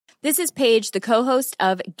This is Paige, the co-host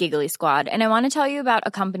of Giggly Squad, and I want to tell you about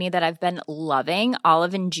a company that I've been loving,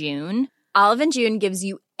 Olive & June. Olive & June gives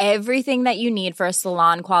you everything that you need for a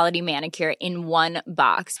salon-quality manicure in one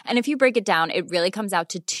box. And if you break it down, it really comes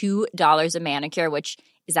out to $2 a manicure, which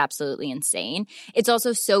is absolutely insane. It's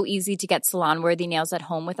also so easy to get salon-worthy nails at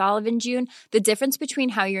home with Olive & June. The difference between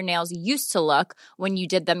how your nails used to look when you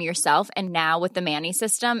did them yourself and now with the Mani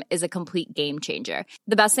system is a complete game changer.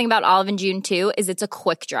 The best thing about Olive & June, too, is it's a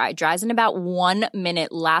quick dry. Dries in about 1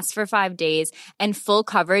 minute, lasts for 5 days, and full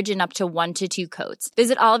coverage in up to 1 to 2 coats.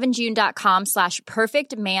 Visit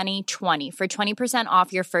oliveandjune.com/perfectmani20 for 20%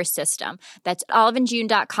 off your first system. That's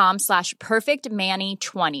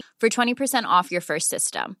oliveandjune.com/perfectmani20 for 20% off your first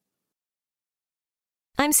system.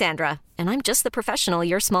 I'm Sandra, and I'm just the professional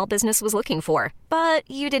your small business was looking for. But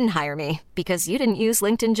you didn't hire me because you didn't use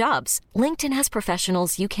LinkedIn Jobs. LinkedIn has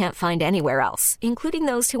professionals you can't find anywhere else, including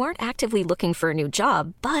those who aren't actively looking for a new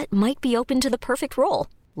job, but might be open to the perfect role,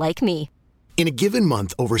 like me. In a given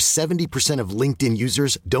month, over 70% of LinkedIn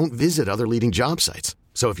users don't visit other leading job sites.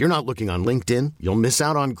 So if you're not looking on LinkedIn, you'll miss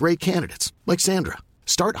out on great candidates like Sandra.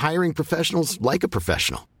 Start hiring professionals like a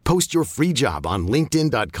professional. Post your free job on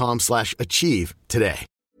linkedin.com/achieve today.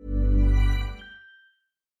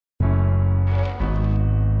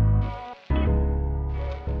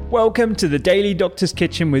 Welcome to the Daily Doctor's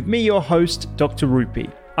Kitchen with me, your host, Dr.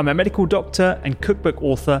 Rupi. I'm a medical doctor and cookbook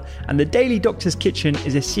author, and the Daily Doctor's Kitchen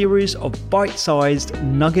is a series of bite-sized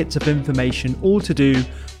nuggets of information all to do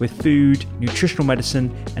with food, nutritional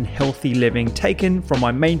medicine, and healthy living, taken from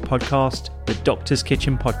my main podcast, the Doctor's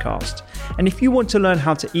Kitchen Podcast. And if you want to learn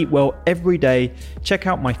how to eat well every day, check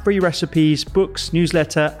out my free recipes, books,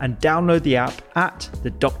 newsletter, and download the app at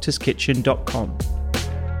thedoctorskitchen.com.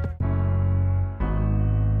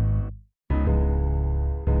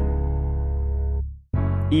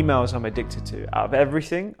 Emails I'm addicted to. Out of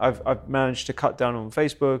everything, I've managed to cut down on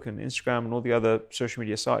Facebook and Instagram and all the other social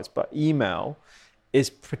media sites, but email is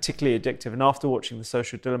particularly addictive. And after watching The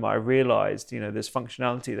Social Dilemma, I realized, there's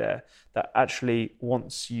functionality there that actually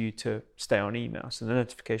wants you to stay on email. So the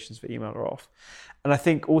notifications for email are off. And I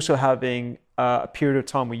think also having a period of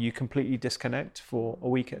time where you completely disconnect for a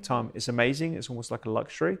week at a time is amazing. It's almost like a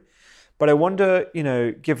luxury. But I wonder,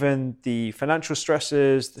 given the financial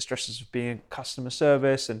stresses, the stresses of being in customer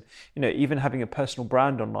service, and, even having a personal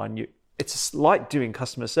brand online, it's like doing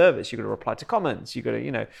customer service. You've got to reply to comments, you've got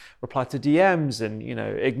to, reply to DMs and,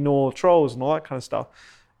 ignore trolls and all that kind of stuff.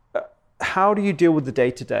 How do you deal with the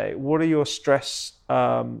day-to-day? What are your stress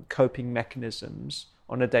coping mechanisms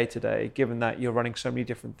on a day-to-day, given that you're running so many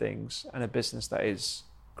different things and a business that is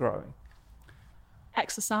growing?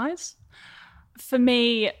 Exercise. For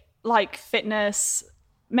me, like fitness,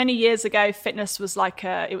 many years ago, fitness was like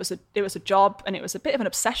it was a job, and it was a bit of an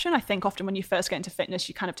obsession. I think often when you first get into fitness,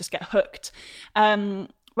 you kind of just get hooked.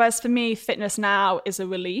 Whereas for me, fitness now is a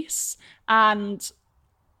release. And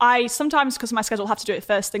I sometimes, because of my schedule, have to do it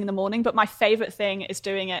first thing in the morning. But my favorite thing is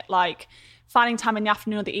doing it like finding time in the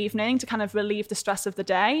afternoon or the evening to kind of relieve the stress of the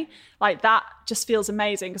day. Like that just feels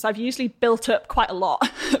amazing, because I've usually built up quite a lot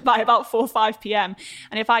by about 4 or 5 p.m.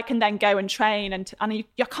 And if I can then go and train, and you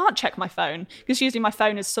can't check my phone, because usually my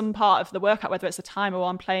phone is some part of the workout, whether it's a timer or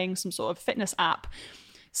I'm playing some sort of fitness app.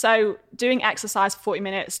 So doing exercise for 40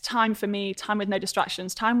 minutes, time for me, time with no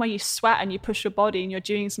distractions, time where you sweat and you push your body and you're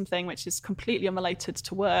doing something which is completely unrelated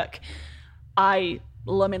to work. I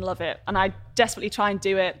love it. And I desperately try and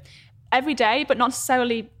do it every day, but not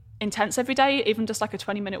necessarily intense every day, even just like a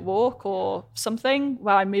 20-minute walk or something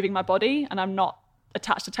where I'm moving my body and I'm not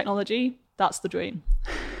attached to technology. That's the dream.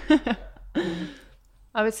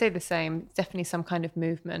 I would say the same. Definitely some kind of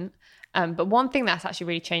movement. But one thing that's actually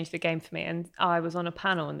really changed the game for me, and I was on a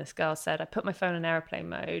panel and this girl said, I put my phone on airplane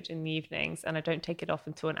mode in the evenings and I don't take it off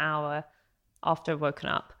until an hour after I've woken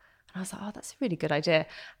up. And I was like, oh, that's a really good idea.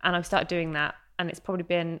 And I've started doing that. And it's probably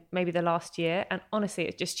been maybe the last year. And honestly,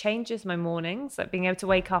 it just changes my mornings. Like being able to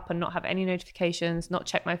wake up and not have any notifications, not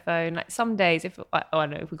check my phone. Like some days, if I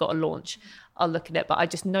know if we got a launch, I'll look at it. But I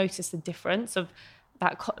just notice the difference of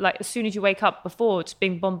that. Like as soon as you wake up, before just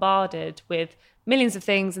being bombarded with millions of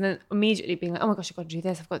things, and then immediately being like, oh my gosh, I've got to do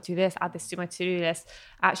this, I've got to do this, add this to my to-do list.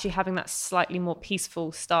 Actually having that slightly more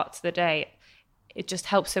peaceful start to the day, it just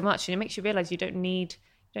helps so much. And it makes you realize you don't need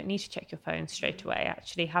to check your phone straight away.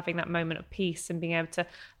 Actually having that moment of peace and being able to,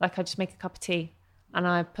 like, I just make a cup of tea and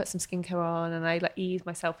I put some skincare on and I like ease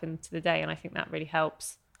myself into the day. And I think that really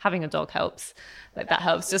helps. Having a dog helps. Like that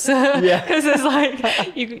helps just because it's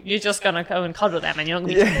like you're just gonna go and cuddle them and you're not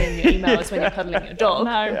gonna be checking your emails when you're cuddling your dog.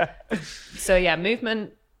 No. So yeah,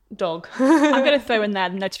 movement, Dog. I'm going to throw in there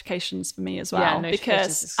the notifications for me as well, Yeah,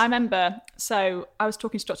 because I remember, so I was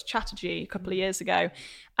talking to Dr. Chatterjee a couple of years ago,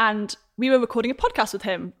 and we were recording a podcast with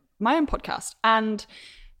him, my own podcast, and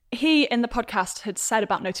he in the podcast had said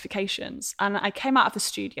about notifications, and I came out of the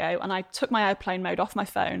studio and I took my airplane mode off my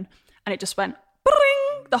phone, and it just went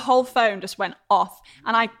bring, the whole phone just went off,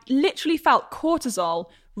 and I literally felt cortisol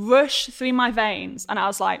rush through my veins, and I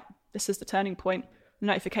was like, this is the turning point.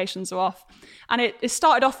 Notifications are off. And it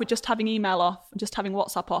started off with just having email off and just having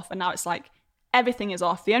WhatsApp off, and now it's like everything is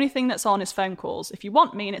off. The only thing that's on is phone calls. If you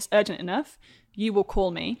want me and it's urgent enough, you will call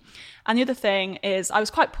me. And the other thing is, I was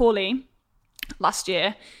quite poorly last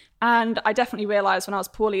year, and I definitely realized when I was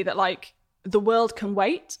poorly that like the world can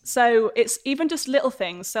wait. So it's even just little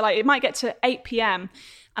things. So like it might get to 8 p.m.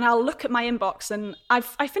 and I'll look at my inbox, and I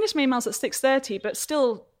finished my emails at 6:30, but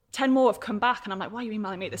still 10 more have come back, and I'm like, why are you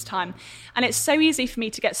emailing me at this time? And it's so easy for me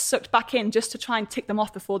to get sucked back in just to try and tick them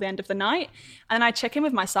off before the end of the night. And then I check in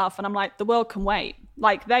with myself and I'm like, the world can wait.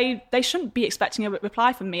 Like they shouldn't be expecting a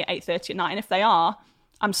reply from me at 8:30 at night. And if they are,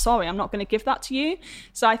 I'm sorry, I'm not going to give that to you.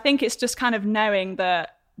 So I think it's just kind of knowing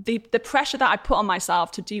that the pressure that I put on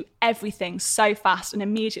myself to do everything so fast and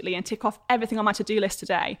immediately and tick off everything on my to-do list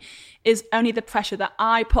today is only the pressure that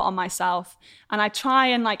I put on myself. And I try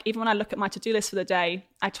and like, even when I look at my to-do list for the day,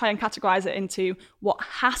 I try and categorize it into what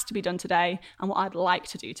has to be done today and what I'd like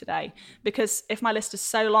to do today. Because if my list is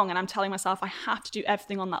so long and I'm telling myself I have to do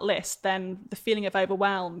everything on that list, then the feeling of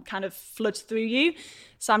overwhelm kind of floods through you.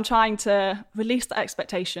 So I'm trying to release that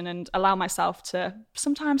expectation and allow myself to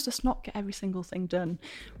sometimes just not get every single thing done,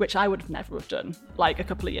 which I would have never have done like a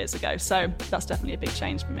couple of years ago. So that's definitely a big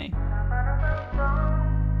change for me.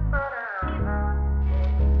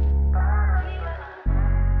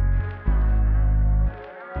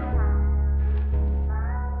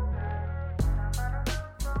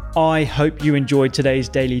 I hope you enjoyed today's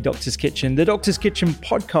Daily Doctor's Kitchen. The Doctor's Kitchen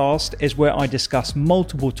podcast is where I discuss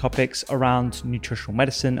multiple topics around nutritional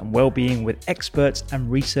medicine and well-being with experts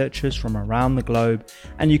and researchers from around the globe.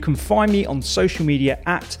 And you can find me on social media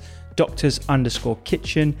at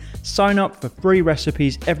doctors_kitchen. Sign up for free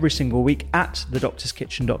recipes every single week at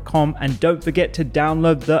thedoctorskitchen.com. And don't forget to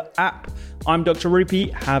download the app. I'm Dr.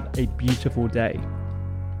 Rupy. Have a beautiful day.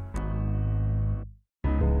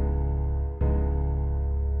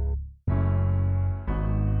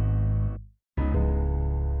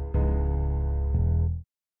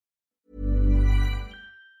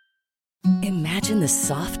 Imagine the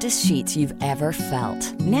softest sheets you've ever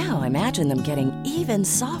felt. Now imagine them getting even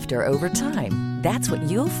softer over time. That's what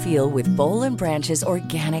you'll feel with Boll & Branch's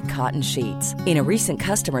organic cotton sheets. In a recent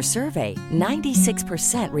customer survey,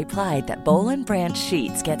 96% replied that Boll & Branch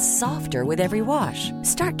sheets get softer with every wash.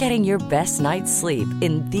 Start getting your best night's sleep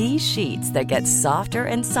in these sheets that get softer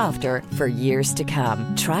and softer for years to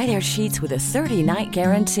come. Try their sheets with a 30-night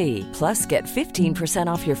guarantee. Plus, get 15%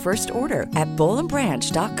 off your first order at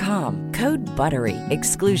bollandbranch.com. Code BUTTERY.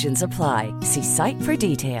 Exclusions apply. See site for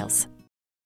details.